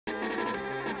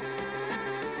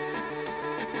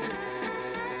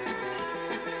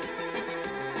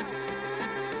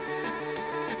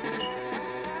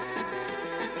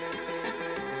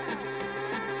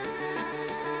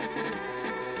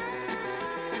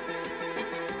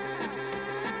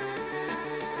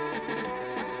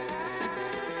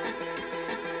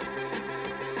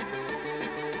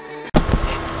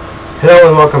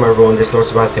and welcome everyone, this is Lord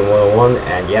Sebastian 101,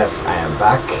 and yes, I am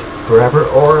back forever,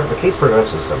 or at least for the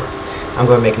rest of the summer. I'm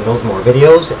going to make loads more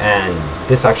videos, and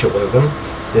this is actually one of them.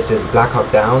 This is Black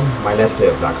Hawk Down, my Let's Play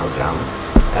of Black Hawk Down.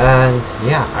 And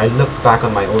yeah, I looked back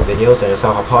on my old videos and I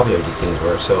saw how popular these things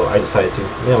were, so I decided to,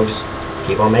 just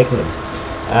keep on making them.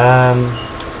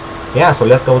 Yeah, so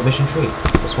let's go with mission 3.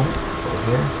 This one, over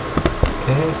here.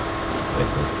 Okay.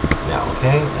 Now,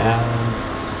 okay,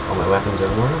 and all my weapons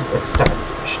are in order. Let's start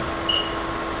the mission.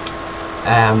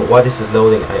 While this is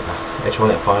loading, I just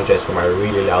want to apologize for my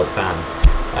really loud fan.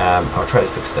 I'll try to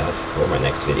fix that for my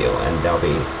next video, and that'll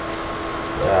be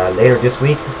later this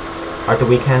week, at the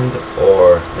weekend,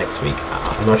 or next week.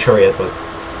 I'm not sure yet, but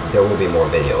there will be more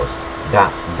videos.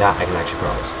 That I can actually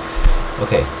promise.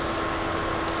 Okay.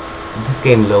 This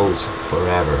game loads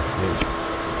forever.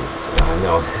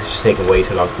 No, it's just taking way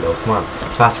too long to load. Come on,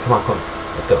 faster! Come on!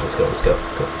 Let's go! Go!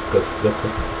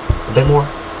 A bit more.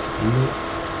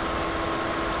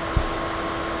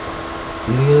 A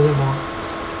little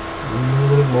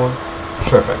bit more.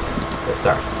 Perfect. Let's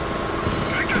start.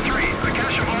 Vector 3, a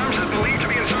cache of arms is believed to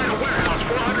be inside a warehouse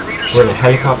 400 meters. We're in a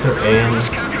helicopter in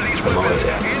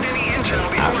Somalia. And any intel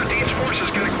before Dean's forces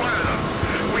can acquire them.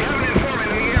 We have an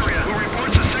informant in the area who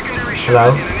reports a secondary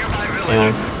shipment in a nearby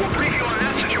village. We'll brief you on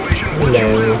that situation once you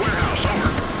find the warehouse.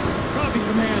 Over. Copy,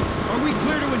 Command. Are we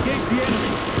clear to engage the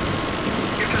enemy?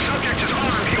 If the subject is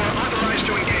armed, you are authorized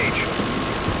to engage.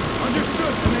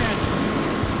 Understood, Command.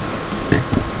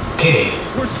 Okay.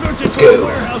 We're searching Let's for go. a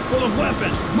warehouse full of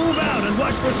weapons. Move out and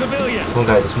watch for civilians. Come on,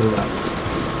 guys, let's move out.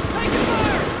 Taking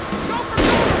fire! Go for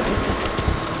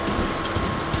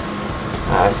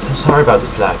cover! So sorry about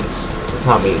this lag. It's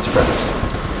not me. It's Fraps.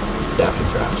 It's definitely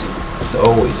Fraps. It's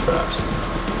always Fraps.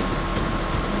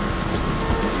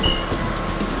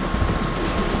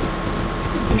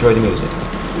 Enjoy the music.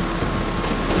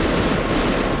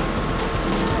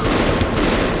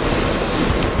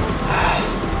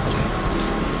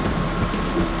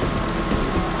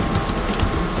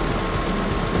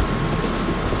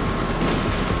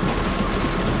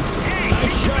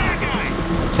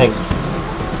 Thanks.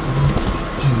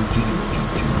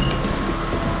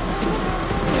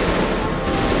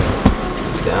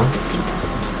 Down.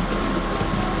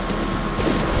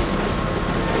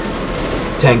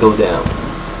 Tango down.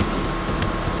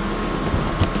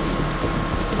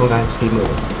 Come on, guys, keep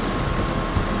moving.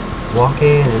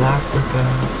 Walking in Africa,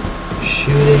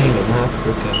 shooting in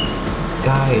Africa,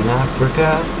 sky in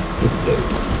Africa is blue.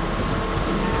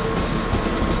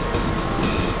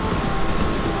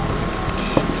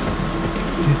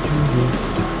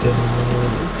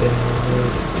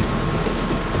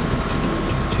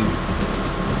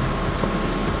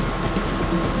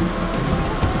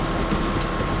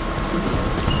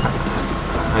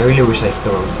 I really wish I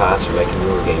could run faster like in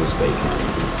newer games, but you can't.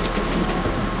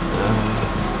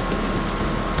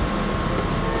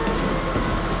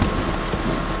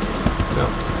 No.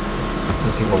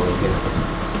 Let's keep on moving.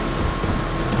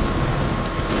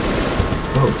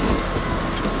 Oh.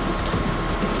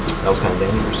 That was kind of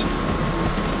dangerous.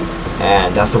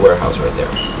 And that's the warehouse right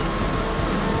there.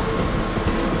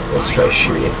 Let's try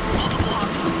shooting.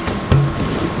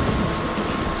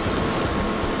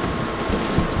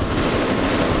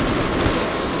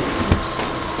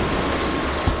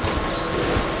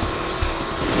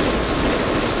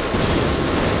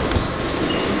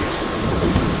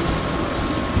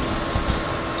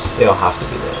 They all have to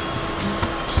be there.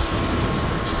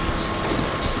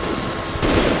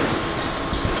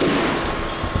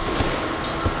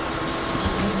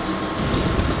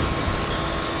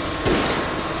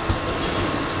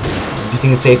 Do you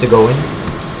think it's safe to go in? I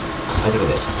think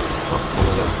it is. Oh my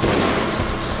god.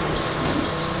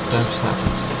 That just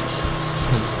happened.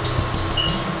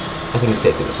 I think it's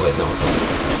safe to go. Wait, no, it's not.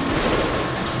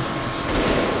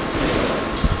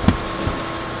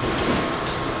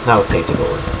 Now it's safe to go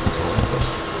in.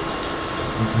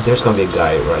 There's gonna be a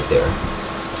guy right there.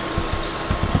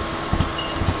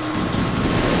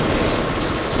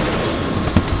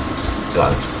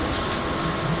 Got it.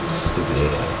 Stupid AI.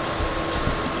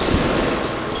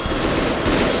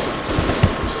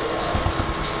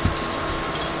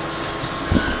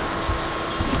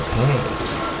 Okay.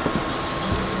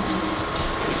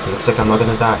 Looks like I'm not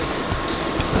gonna die.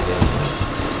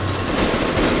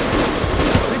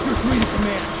 Vector 3 to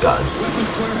Command. Got it.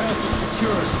 Weapons warehouse is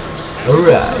secured.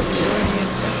 Alright.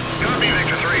 Copy,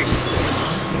 Vector 3.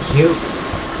 Thank you.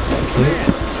 Thank you. I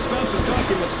found some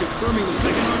documents confirming the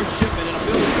second armed shipment in a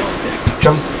village called Deca.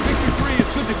 Jump. Vector 3 is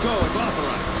good to go if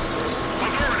authorized.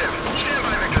 Affirmative. Stand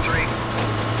by, Vector 3.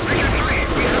 Vector 3,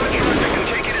 we have a truck that can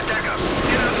take you to Deca.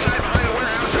 Get outside behind the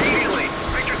warehouse immediately.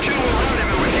 Vector 2 will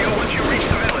rendezvous with you once you reach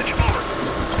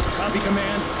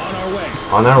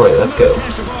On our way, let's go.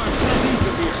 Cache of arms southeast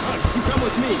of here. Huck, you come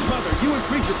with me. Mother, you and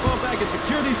Preacher fall back and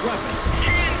secure these weapons.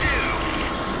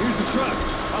 Here's the truck.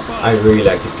 Hop on. I really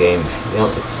like this game. You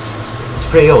know, it's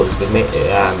pretty old. It's been made.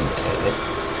 I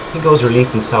think it was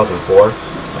released in 2004,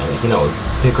 and you know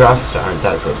the graphics aren't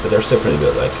that good, but they're still pretty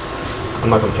good. Like, I'm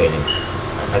not complaining.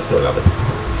 I still love it.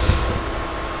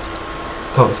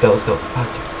 Come on, let's go,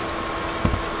 faster.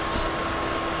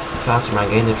 Faster, man,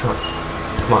 get in the truck.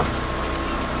 Come on.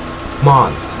 Come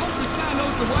on. I hope this guy knows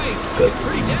the way. Good. It's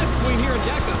pretty dead between here and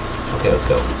Deca. Okay, let's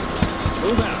go.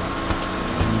 Move out.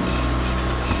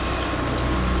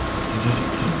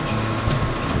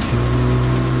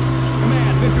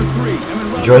 Command, Victor 3. I'm in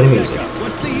route Enjoy the to music. Deca.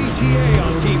 What's the ETA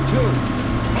on Team 2?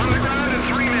 On the ground in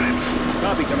 3 minutes.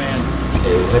 Copy, Command.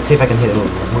 Okay, let's see if I can hit him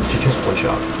with just one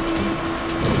shot.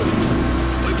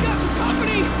 We've got some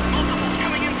company. Multiples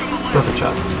coming in from the left. Perfect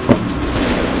shot.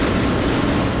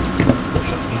 Perfect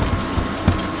shot, yeah.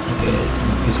 Okay,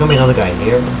 there's gonna be another guy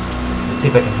here. Let's see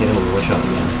if I can hit him with one shot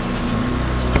again.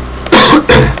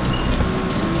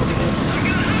 Okay.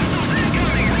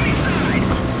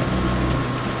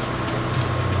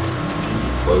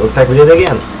 Well, it looks like we did it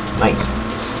again. Nice.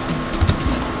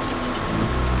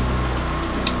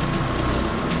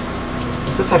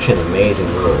 This is actually an amazing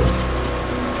road.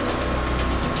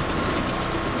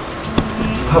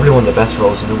 Probably one of the best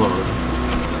roads in the world.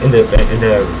 In the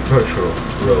virtual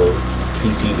road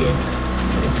PC games. I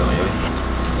think so, anyway.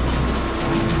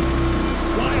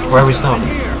 Where are we stopping?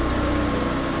 Here.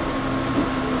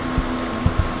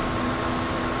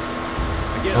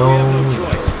 I guess we have no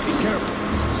choice. Be careful.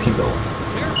 Let's keep going.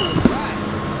 Careful is right.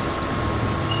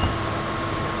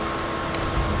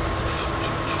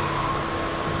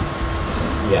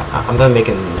 Yeah, I'm gonna be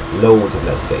making loads of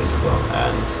Let's Plays as well,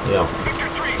 and you know,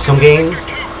 some games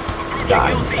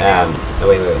that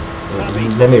wait,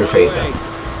 let me rephrase that.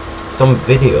 Some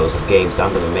videos of games that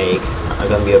I'm gonna make are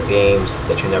gonna be of games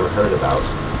that you never heard about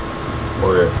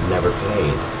or never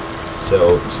played.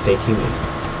 So stay tuned.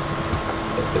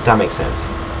 If that makes sense,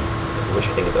 which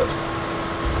I think it does.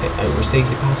 Okay, and we're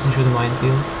safely passing through the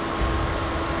minefield.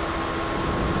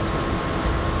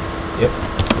 Yep,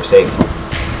 we're safe.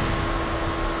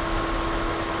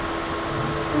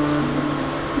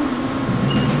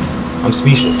 I'm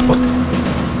speechless.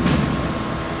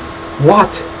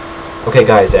 What? Okay,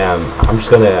 guys. I'm just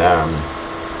gonna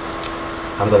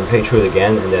I'm gonna play through it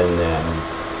again and then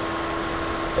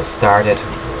start it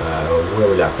where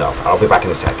we left off. I'll be back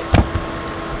in a sec.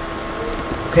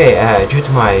 Okay. Due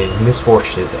to my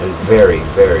misfortunate and very,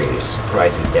 very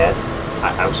surprising death,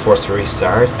 I was forced to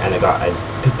restart, and I got a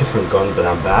different gun, but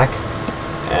I'm back,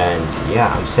 and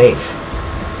yeah, I'm safe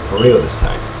for real this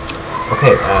time.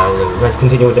 Okay, let's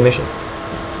continue with the mission.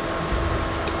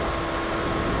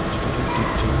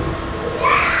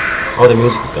 Oh, the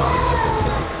music is gone.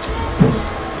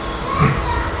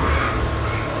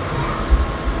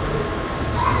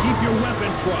 Keep your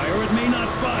weapon dry, or it may not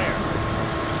fire.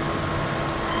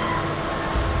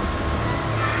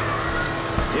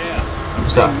 Yeah, I'm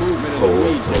seeing movement in the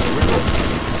weeds near the river.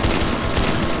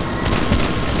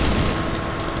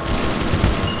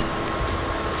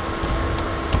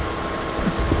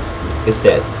 It's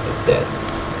dead. It's dead.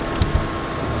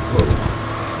 Whoa.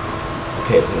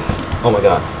 Okay. Oh my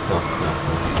god. No, no, no,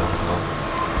 no, no.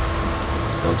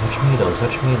 Don't touch me, don't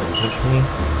touch me, don't touch me.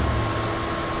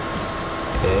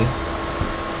 Okay.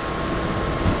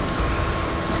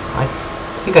 I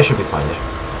think I should be fine. I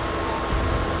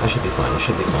should be fine. I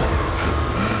should be fine.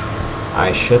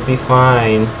 I should be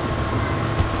fine.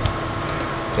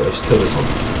 Okay, let's just kill this one.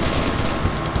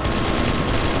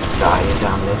 Die, you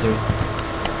damn lizard.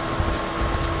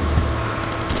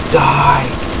 Die!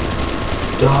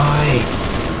 Die!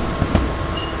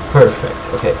 Perfect.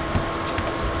 Okay.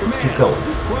 Let's keep going.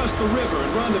 Cross the river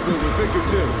and rendezvous with Victor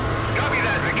 2. Copy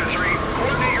that, Victor 3.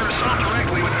 Coordinate your assault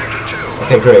directly with Victor 2.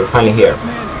 Okay, great. We're finally here.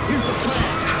 Man, here's the plan.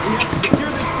 We have to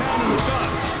secure this town in the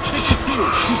dark. Victor 2,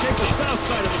 you take the south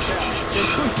side of the town, then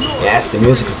push north. Yes, the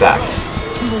music is back.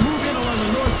 We will move in along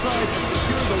the north side and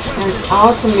secure the west. And it's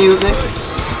awesome music.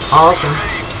 It's awesome.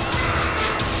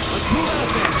 Let's move out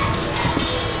then.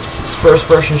 It's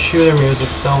first-person shooter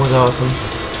music. It's always awesome.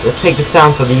 Let's take this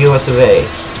down for the US of A.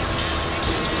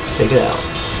 Let's take it out.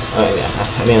 Oh yeah,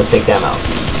 I mean let's take them out.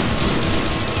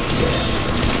 Yeah.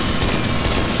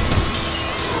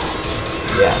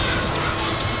 Yes.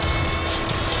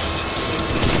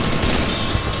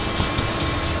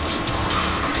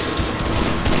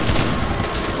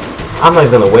 I'm not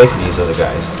even gonna wait for these other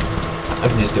guys. I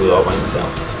can just do it all by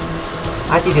myself.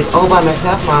 I did it all by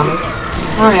myself, Mommy.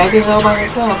 Mommy, I did it all by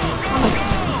myself.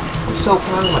 I'm so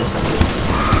proud of myself.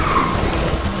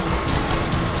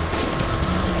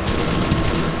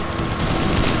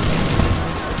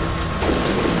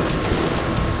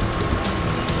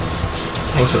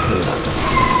 Thanks for killing that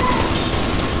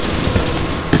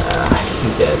guy.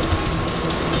 He's dead.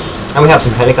 And we have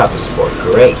some helicopter support.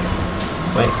 Great.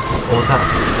 Wait, what was that?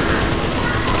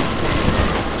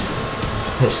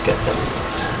 Let's get them.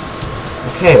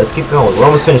 Okay, let's keep going. We're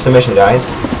almost finished the mission, guys.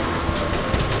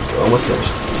 We're almost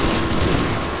finished.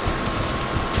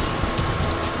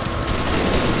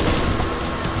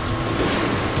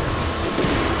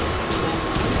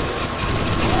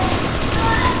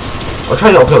 I'll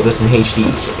try to upload this in HD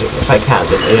if I can,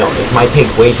 but you know, it might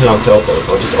take way too long to upload,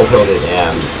 so I'll just upload it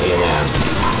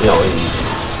you know,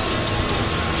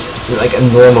 in like a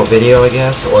normal video, I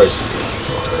guess, or is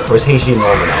HD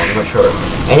normal now? I'm not sure.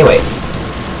 Anyway,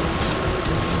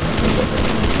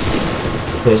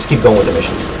 let's keep going with the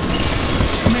mission.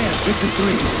 Command, Victor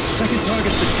 3. Second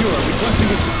target secure. Requesting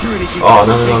a security key. Oh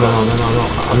no!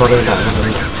 I'm not doing that.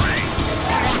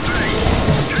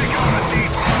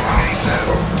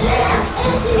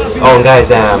 Oh, and guys,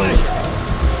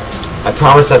 I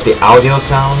promise that the audio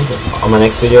sound on my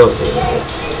next video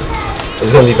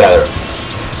is gonna be better.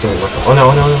 It's gonna be much. Oh no!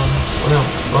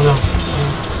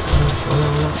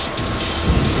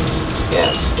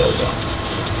 Yes, there we go.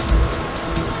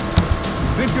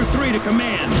 Victor 3 to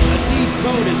command. The east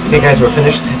boat is Okay, guys, we're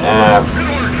finished.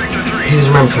 Please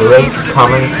remember to rate,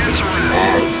 comment,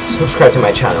 and subscribe to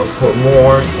my channel for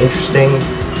more interesting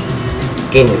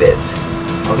gaming vids.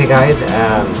 Okay, guys,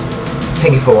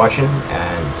 thank you for watching,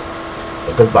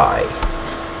 and goodbye.